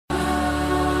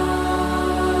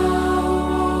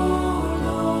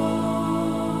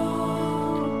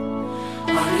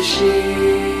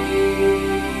shield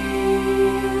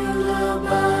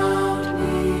about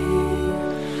me.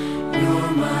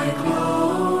 You're my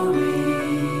glory.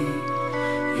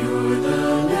 You're the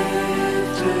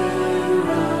lifter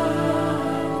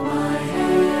of my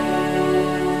head.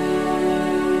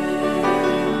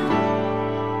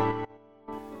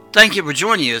 Thank you for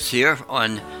joining us here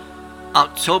on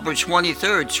October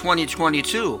 23rd,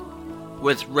 2022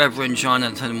 with Reverend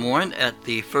Jonathan Warren at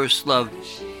the First Love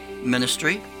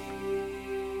Ministry.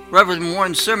 Reverend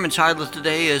Warren's sermon title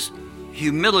today is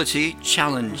Humility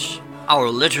Challenge. Our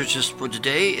liturgist for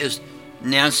today is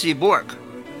Nancy Bork.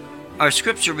 Our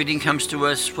scripture reading comes to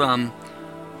us from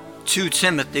 2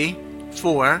 Timothy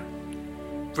 4,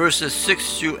 verses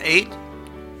 6 through 8,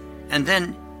 and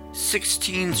then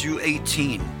 16 through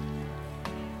 18.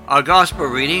 Our gospel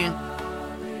reading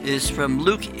is from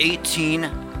Luke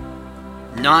 18,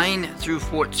 9 through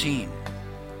 14.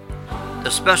 The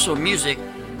special music,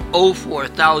 O for a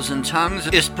Thousand Tongues,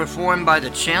 is performed by the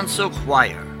Chancel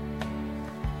Choir.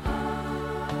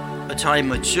 A Time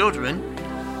with Children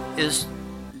is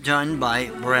done by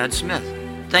Brad Smith.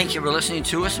 Thank you for listening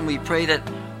to us, and we pray that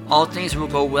all things will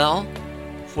go well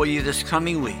for you this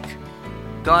coming week.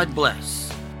 God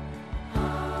bless.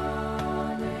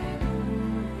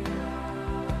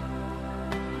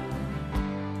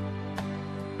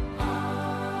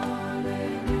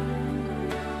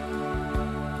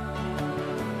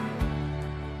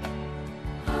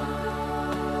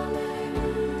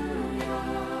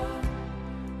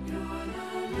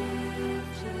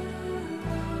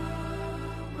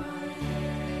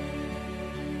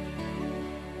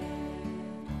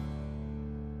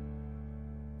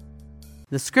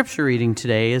 The scripture reading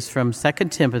today is from 2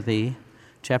 Timothy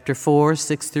chapter 4,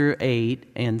 6 through 8,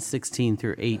 and 16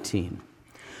 through 18.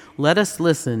 Let us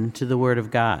listen to the word of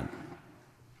God.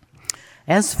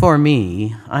 As for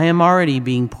me, I am already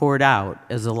being poured out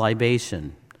as a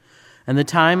libation, and the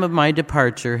time of my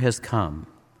departure has come.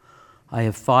 I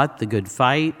have fought the good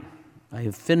fight. I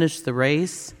have finished the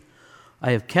race.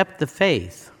 I have kept the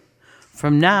faith.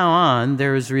 From now on,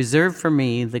 there is reserved for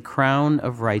me the crown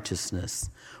of righteousness,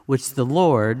 which the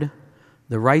Lord,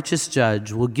 the righteous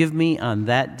judge, will give me on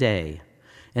that day,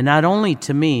 and not only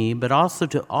to me, but also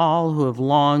to all who have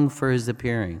longed for his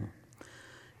appearing.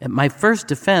 At my first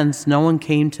defense, no one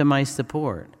came to my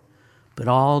support, but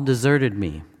all deserted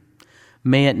me.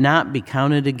 May it not be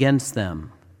counted against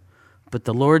them. But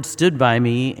the Lord stood by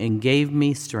me and gave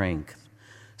me strength,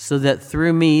 so that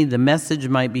through me the message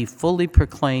might be fully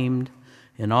proclaimed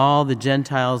and all the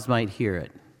Gentiles might hear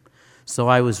it. So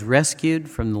I was rescued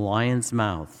from the lion's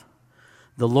mouth.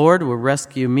 The Lord will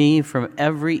rescue me from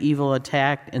every evil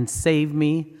attack and save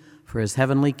me for his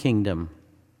heavenly kingdom.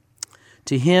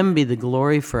 To him be the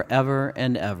glory forever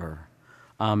and ever.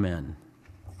 Amen.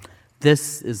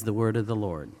 This is the word of the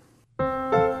Lord.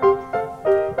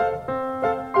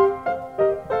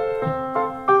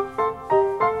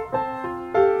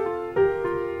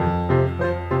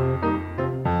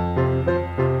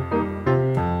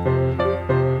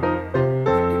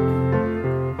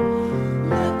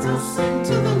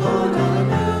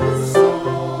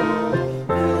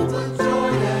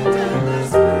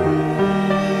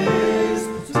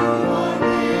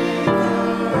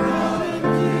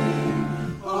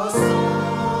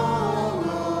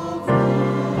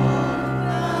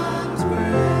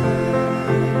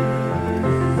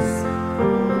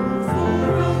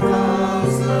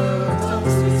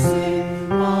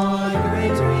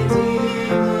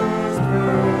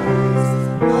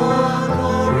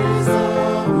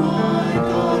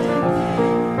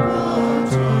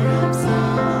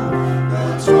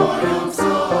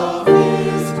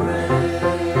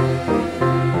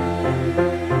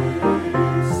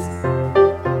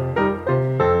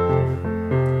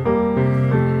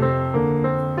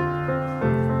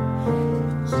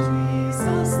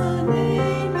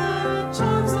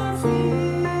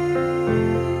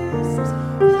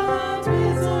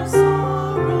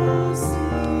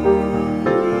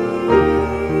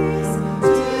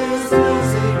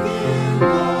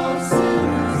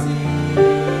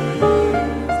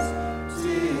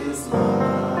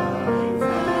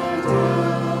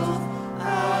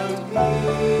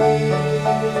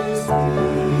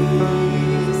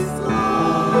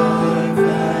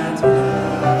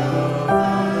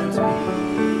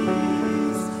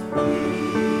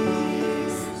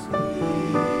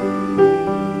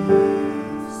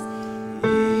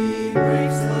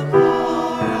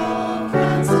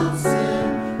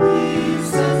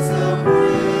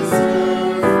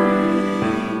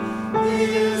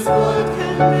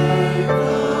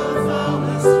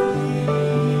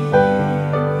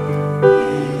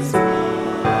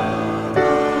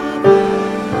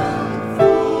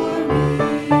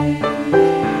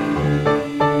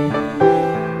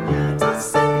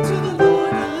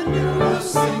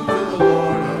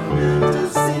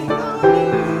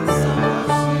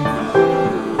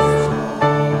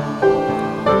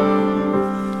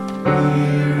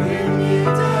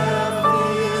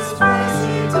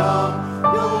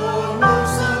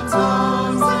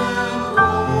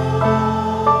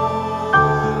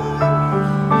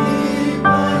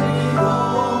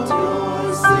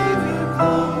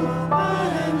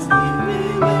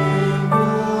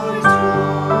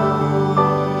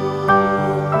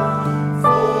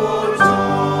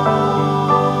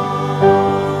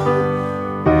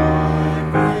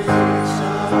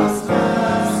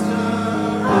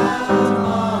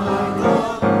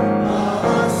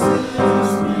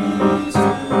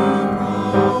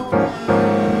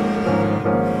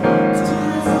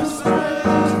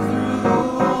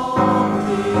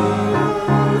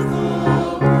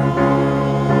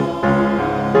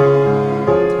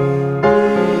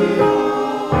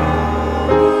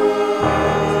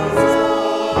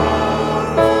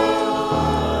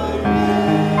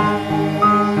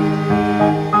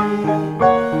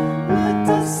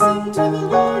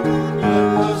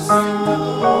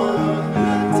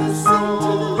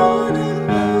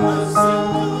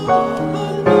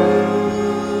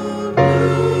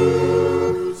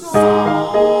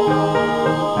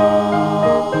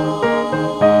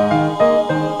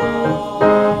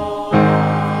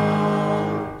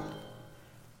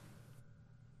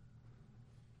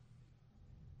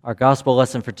 Our gospel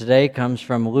lesson for today comes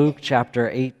from Luke chapter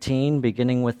 18,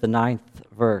 beginning with the 9th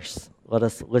verse. Let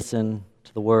us listen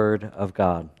to the word of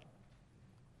God.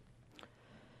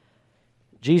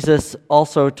 Jesus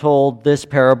also told this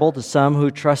parable to some who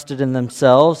trusted in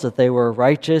themselves that they were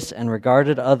righteous and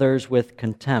regarded others with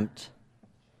contempt.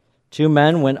 2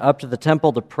 men went up to the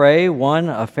temple to pray, one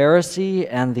a Pharisee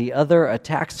and the other a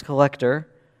tax collector.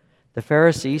 The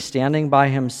Pharisee, standing by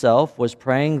himself, was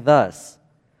praying thus: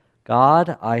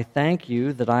 God, I thank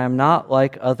you that I am not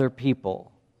like other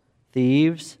people,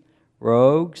 thieves,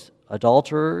 rogues,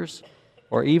 adulterers,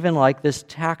 or even like this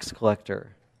tax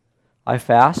collector. I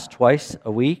fast twice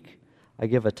a week. I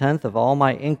give 1/10 of all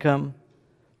my income.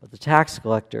 But the tax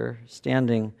collector,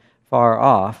 standing far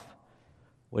off,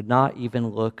 would not even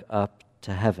look up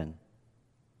to heaven,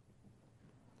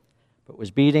 but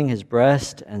was beating his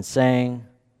breast and saying,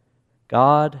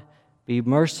 God, be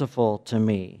merciful to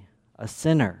me, a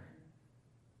sinner.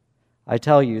 I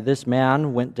tell you, this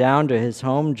man went down to his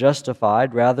home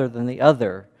justified rather than the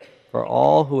other. For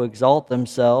all who exalt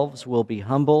themselves will be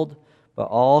humbled, but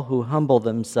all who humble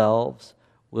themselves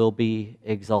will be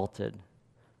exalted.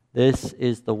 This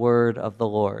is the word of the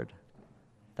Lord.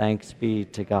 Thanks be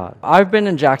to God. I've been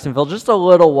in Jacksonville just a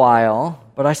little while,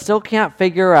 but I still can't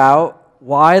figure out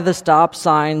why the stop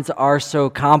signs are so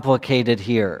complicated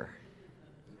here.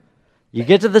 You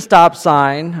get to the stop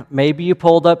sign, maybe you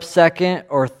pulled up second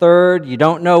or third, you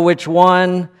don't know which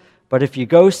one, but if you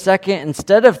go second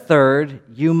instead of third,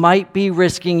 you might be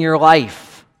risking your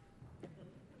life.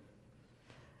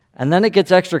 And then it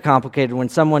gets extra complicated when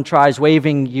someone tries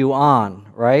waving you on,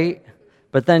 right?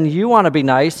 But then you want to be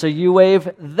nice, so you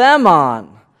wave them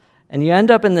on. And you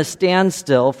end up in the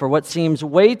standstill for what seems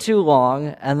way too long,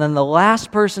 and then the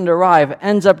last person to arrive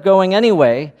ends up going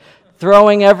anyway,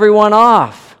 throwing everyone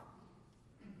off.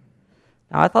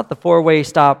 Now, I thought the four-way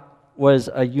stop was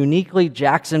a uniquely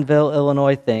Jacksonville,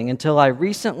 Illinois thing until I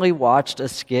recently watched a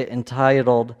skit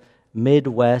entitled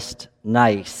Midwest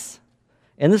Nice.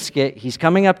 In the skit, he's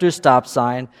coming up to a stop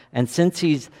sign, and since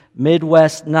he's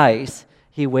Midwest nice,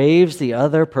 he waves the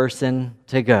other person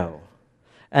to go.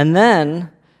 And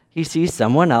then he sees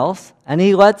someone else, and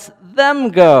he lets them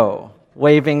go,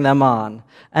 waving them on.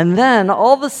 And then,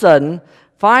 all of a sudden,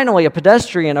 finally, a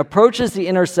pedestrian approaches the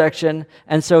intersection,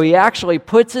 and so he actually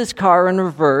puts his car in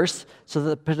reverse so that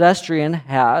the pedestrian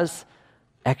has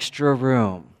extra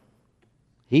room.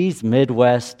 He's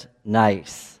Midwest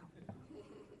nice.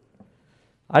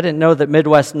 I didn't know that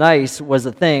Midwest nice was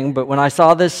a thing, but when I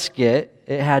saw this skit,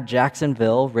 it had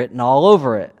Jacksonville written all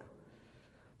over it.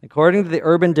 According to the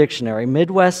Urban Dictionary,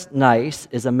 Midwest nice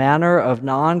is a manner of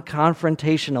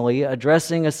non-confrontationally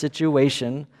addressing a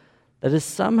situation that is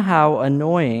somehow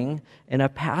annoying in a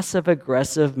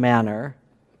passive-aggressive manner,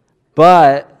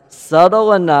 but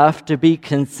subtle enough to be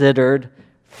considered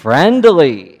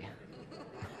friendly.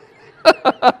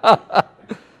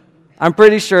 I'm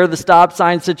pretty sure the stop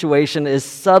sign situation is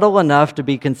subtle enough to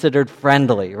be considered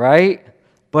friendly, right?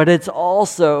 But it's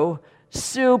also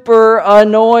super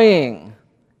annoying,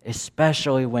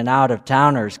 especially when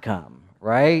out-of-towners come,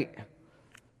 right?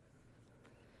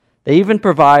 They even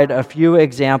provide a few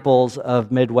examples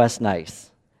of Midwest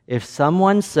nice. If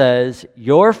someone says,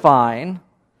 you're fine,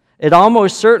 it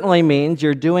almost certainly means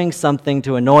you're doing something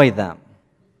to annoy them.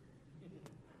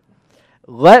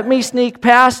 Let me sneak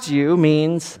past you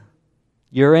means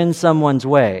you're in someone's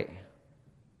way.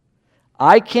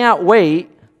 I can't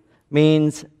wait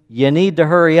means you need to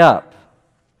hurry up.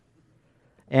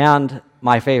 And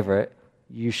my favorite,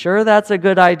 you sure that's a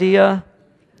good idea?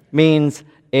 Means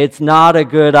it's not a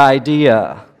good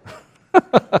idea.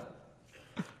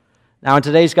 Now, in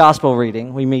today's gospel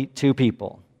reading, we meet 2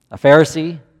 people, a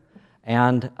Pharisee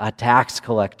and a tax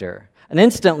collector. And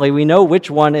instantly, we know which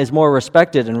one is more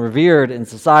respected and revered in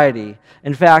society.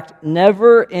 In fact,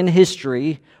 never in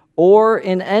history or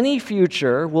in any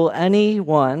future will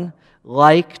anyone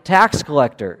like tax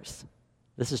collectors.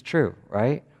 This is true,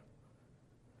 right?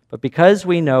 But because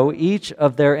we know each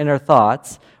of their inner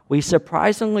thoughts, we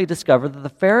surprisingly discover that the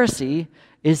Pharisee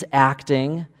is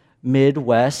acting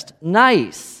Midwest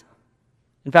nice.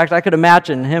 In fact, I could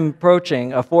imagine him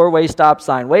approaching a 4-way stop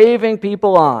sign, waving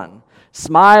people on,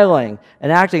 smiling,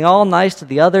 and acting all nice to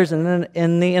the others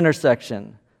in the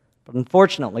intersection. But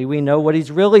unfortunately, we know what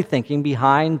he's really thinking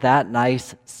behind that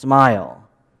nice smile.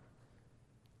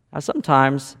 Now,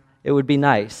 sometimes it would be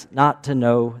nice not to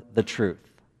know the truth.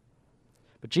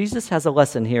 But Jesus has a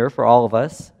lesson here for all of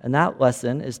us, and that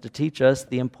lesson is to teach us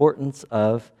the importance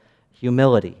of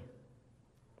humility.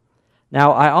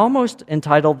 Now, I almost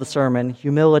entitled the sermon,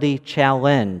 Humility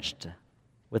Challenged,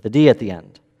 with a D at the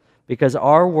end, because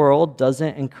our world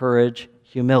doesn't encourage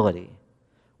humility.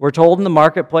 We're told in the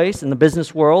marketplace, in the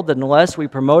business world, that unless we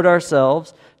promote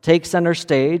ourselves, take center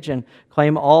stage, and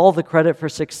claim all the credit for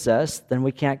success, then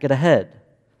we can't get ahead.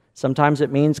 Sometimes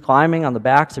it means climbing on the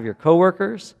backs of your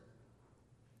coworkers.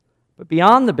 But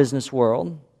beyond the business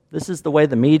world, this is the way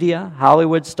the media,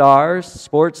 Hollywood stars,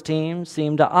 sports teams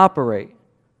seem to operate.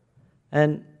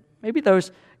 And maybe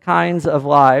those kinds of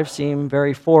lives seem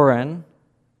very foreign,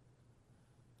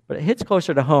 but it hits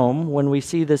closer to home when we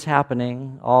see this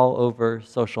happening all over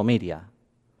social media.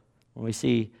 When we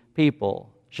see people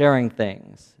sharing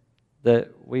things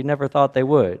that we never thought they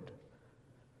would.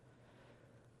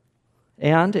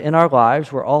 And in our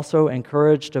lives, we're also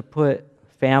encouraged to put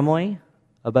family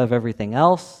above everything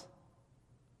else.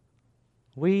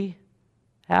 We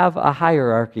have a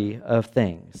hierarchy of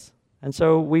things, and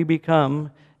so we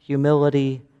become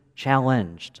humility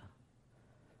challenged.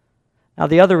 Now,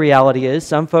 the other reality is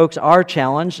some folks are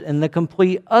challenged in the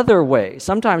complete other way.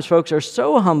 Sometimes folks are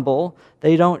so humble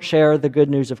they don't share the good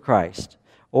news of Christ,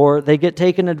 or they get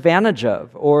taken advantage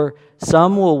of, or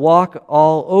some will walk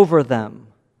all over them.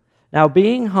 Now,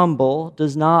 being humble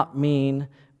does not mean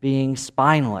being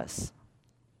spineless.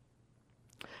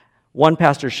 One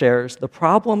pastor shares, the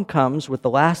problem comes with the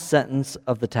last sentence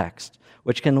of the text,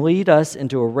 which can lead us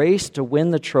into a race to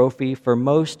win the trophy for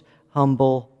most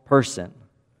humble person.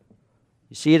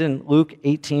 You see it in Luke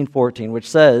 18:14, which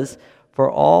says, "For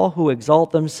all who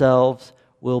exalt themselves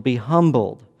will be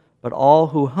humbled, but all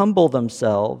who humble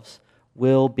themselves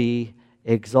will be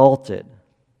exalted."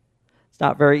 It's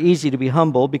not very easy to be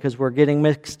humble because we're getting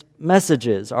mixed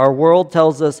messages. Our world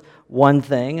tells us one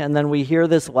thing, and then we hear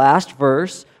this last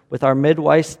verse with our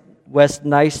Midwest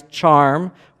nice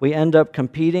charm. We end up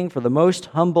competing for the most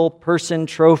humble person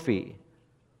trophy,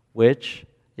 which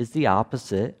is the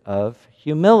opposite of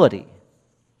humility.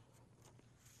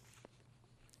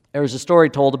 There was a story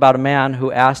told about a man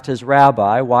who asked his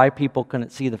rabbi why people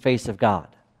couldn't see the face of God.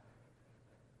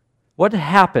 What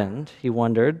happened, he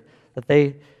wondered, that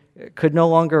they could no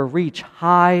longer reach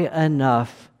high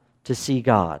enough to see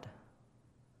God?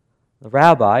 The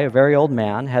rabbi, a very old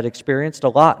man, had experienced a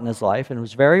lot in his life and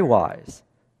was very wise.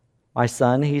 "My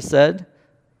son," he said,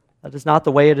 "that is not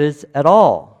the way it is at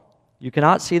all. You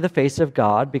cannot see the face of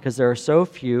God because there are so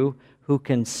few who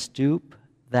can stoop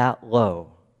that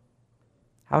low."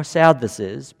 How sad this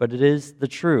is, but it is the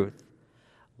truth.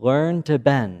 Learn to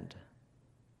bend,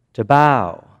 to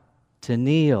bow, to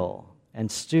kneel, and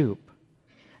stoop,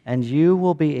 and you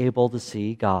will be able to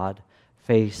see God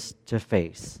face to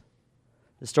face.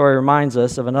 The story reminds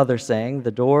us of another saying,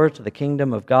 the door to the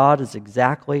kingdom of God is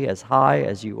exactly as high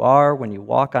as you are when you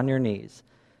walk on your knees.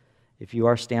 If you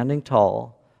are standing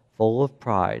tall, full of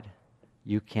pride,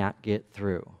 you can't get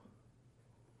through.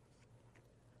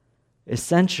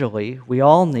 Essentially, we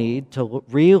all need to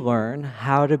relearn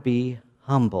how to be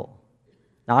humble,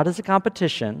 not as a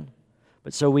competition,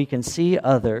 but so we can see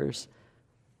others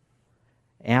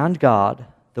and God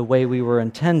the way we were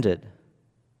intended.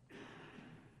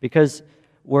 Because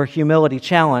we're humility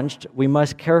challenged, we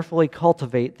must carefully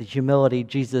cultivate the humility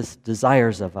Jesus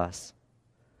desires of us.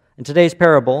 In today's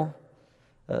parable,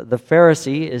 the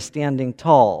Pharisee is standing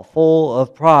tall, full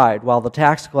of pride, while the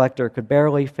tax collector could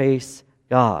barely face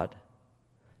God.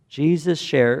 Jesus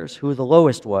shares who the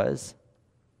lowest was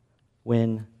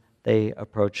when they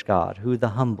approached God, who the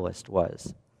humblest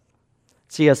was.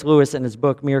 C.S. Lewis, in his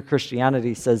book Mere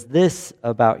Christianity, says this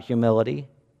about humility: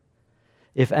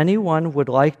 "If anyone would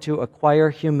like to acquire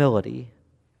humility,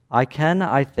 I can,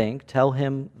 I think, tell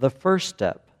him the first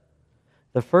step.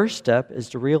 The first step is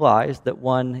to realize that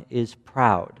one is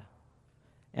proud.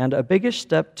 And a biggish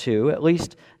step too, at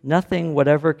least nothing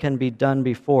whatever can be done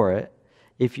before it.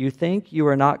 If you think you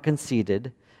are not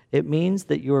conceited, it means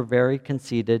that you are very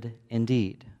conceited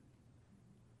indeed."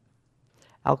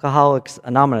 Alcoholics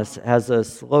Anonymous has a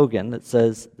slogan that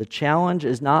says, "The challenge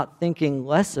is not thinking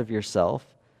less of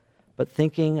yourself, but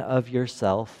thinking of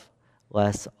yourself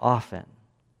less often."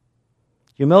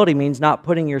 Humility means not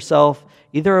putting yourself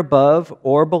either above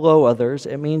or below others.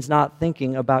 It means not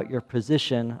thinking about your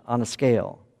position on a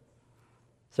scale.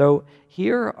 So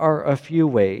here are a few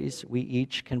ways we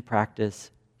each can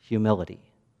practice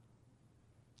humility.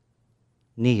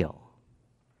 Kneel.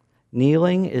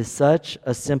 Kneeling is such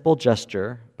a simple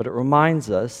gesture, but it reminds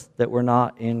us that we're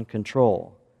not in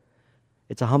control.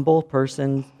 It's a humble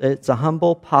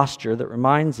posture that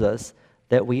reminds us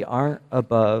that we aren't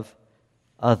above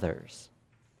others.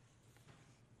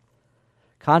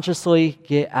 Consciously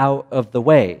get out of the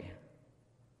way.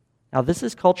 Now, this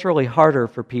is culturally harder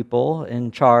for people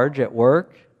in charge at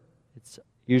work. It's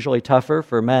usually tougher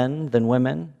for men than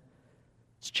women.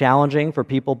 It's challenging for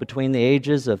people between the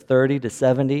ages of 30 to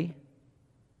 70.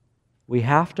 We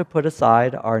have to put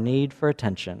aside our need for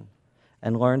attention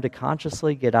and learn to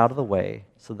consciously get out of the way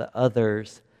so that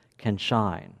others can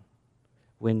shine.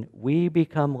 When we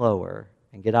become lower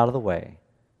and get out of the way,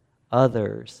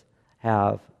 others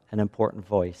have an important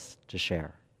voice to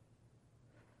share.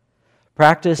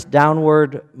 Practice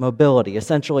downward mobility,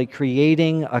 essentially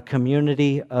creating a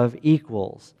community of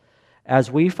equals.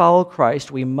 As we follow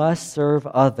Christ, we must serve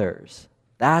others.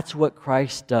 That's what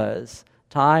Christ does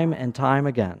time and time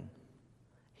again.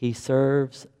 He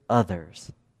serves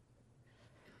others.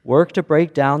 Work to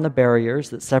break down the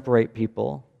barriers that separate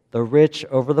people, the rich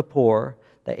over the poor,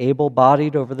 the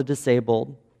able-bodied over the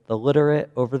disabled, the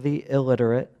literate over the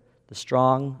illiterate, the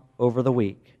strong over the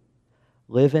weak.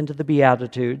 Live into the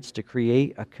Beatitudes to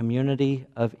create a community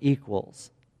of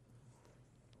equals.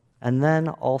 And then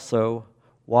also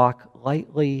walk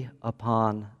lightly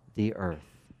upon the earth.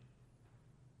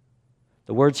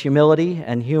 The words humility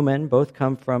and human both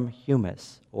come from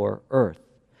humus, or earth.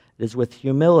 It is with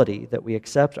humility that we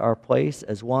accept our place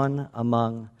as one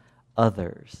among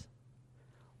others.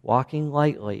 Walking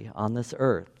lightly on this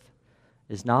earth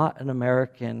is not an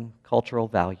American cultural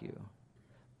value,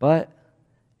 but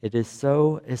it is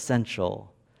so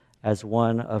essential as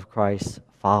one of Christ's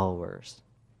followers.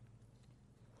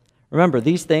 Remember,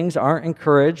 these things aren't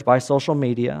encouraged by social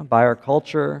media, by our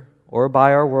culture, or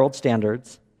by our world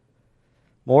standards.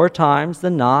 More times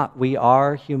than not, we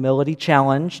are humility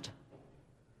challenged.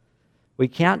 We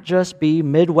can't just be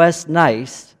Midwest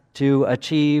nice to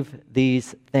achieve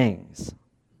these things.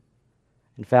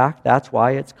 In fact, that's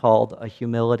why it's called a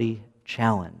humility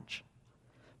challenge,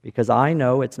 because I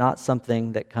know it's not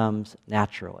something that comes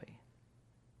naturally.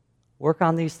 Work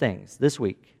on these things this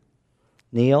week.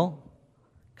 Kneel,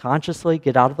 consciously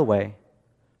get out of the way,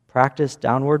 practice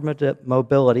downward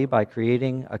mobility by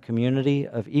creating a community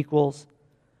of equals,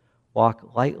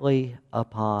 walk lightly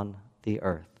upon the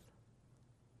earth.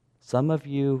 Some of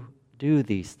you do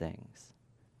these things.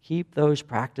 Keep those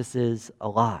practices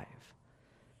alive.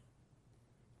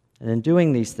 And in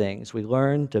doing these things, we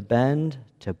learn to bend,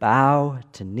 to bow,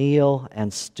 to kneel,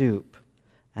 and stoop.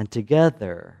 And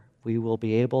together, we will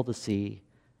be able to see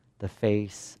the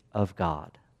face of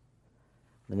God.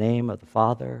 In the name of the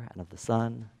Father, and of the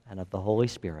Son, and of the Holy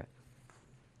Spirit.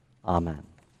 Amen.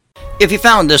 If you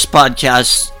found this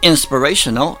podcast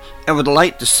inspirational and would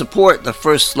like to support the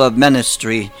First Love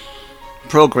Ministry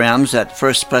programs at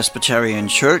First Presbyterian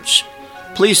Church,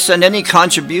 please send any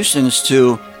contributions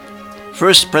to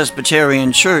First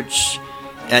Presbyterian Church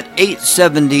at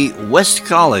 870 West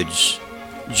College,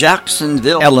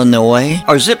 Jacksonville, Illinois.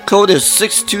 Our zip code is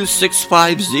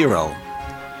 62650.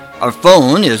 Our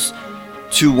phone is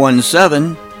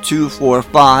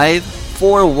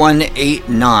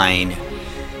 217-245-4189.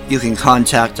 You can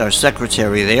contact our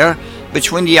secretary there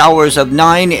between the hours of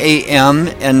 9 a.m.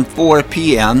 and 4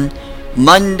 p.m.,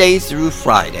 Monday through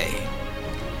Friday.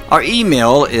 Our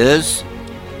email is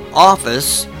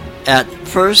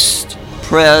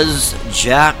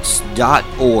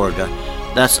office@firstpresjax.org.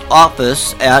 That's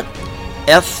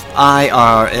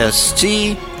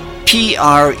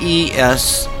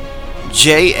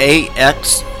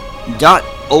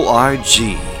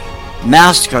office@firstpresjax.org.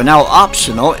 Masks are now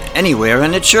optional anywhere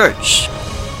in the church.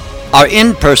 Our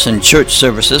in-person church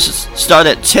services start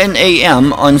at 10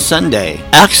 a.m. on Sunday.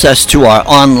 Access to our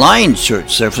online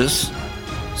church service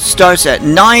starts at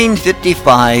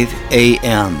 9:55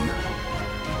 a.m.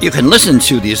 You can listen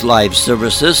to these live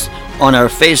services on our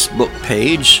Facebook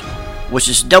page, which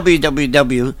is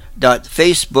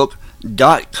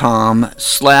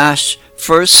www.facebook.com/first,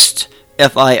 FIRST,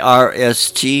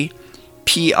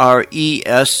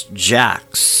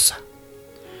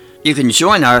 You can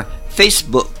join our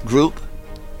Facebook group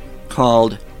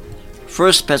called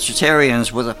First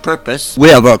Presbyterians with a Purpose. We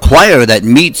have a choir that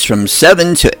meets from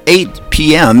 7 to 8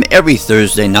 p.m. every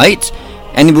Thursday night,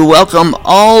 and we welcome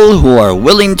all who are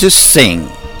willing to sing.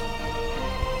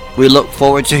 We look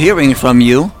forward to hearing from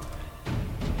you,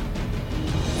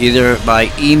 either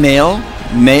by email,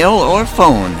 mail, or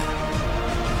phone.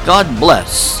 God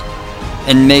bless,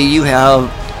 and may you have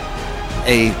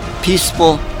a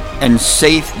peaceful and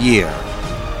safe year.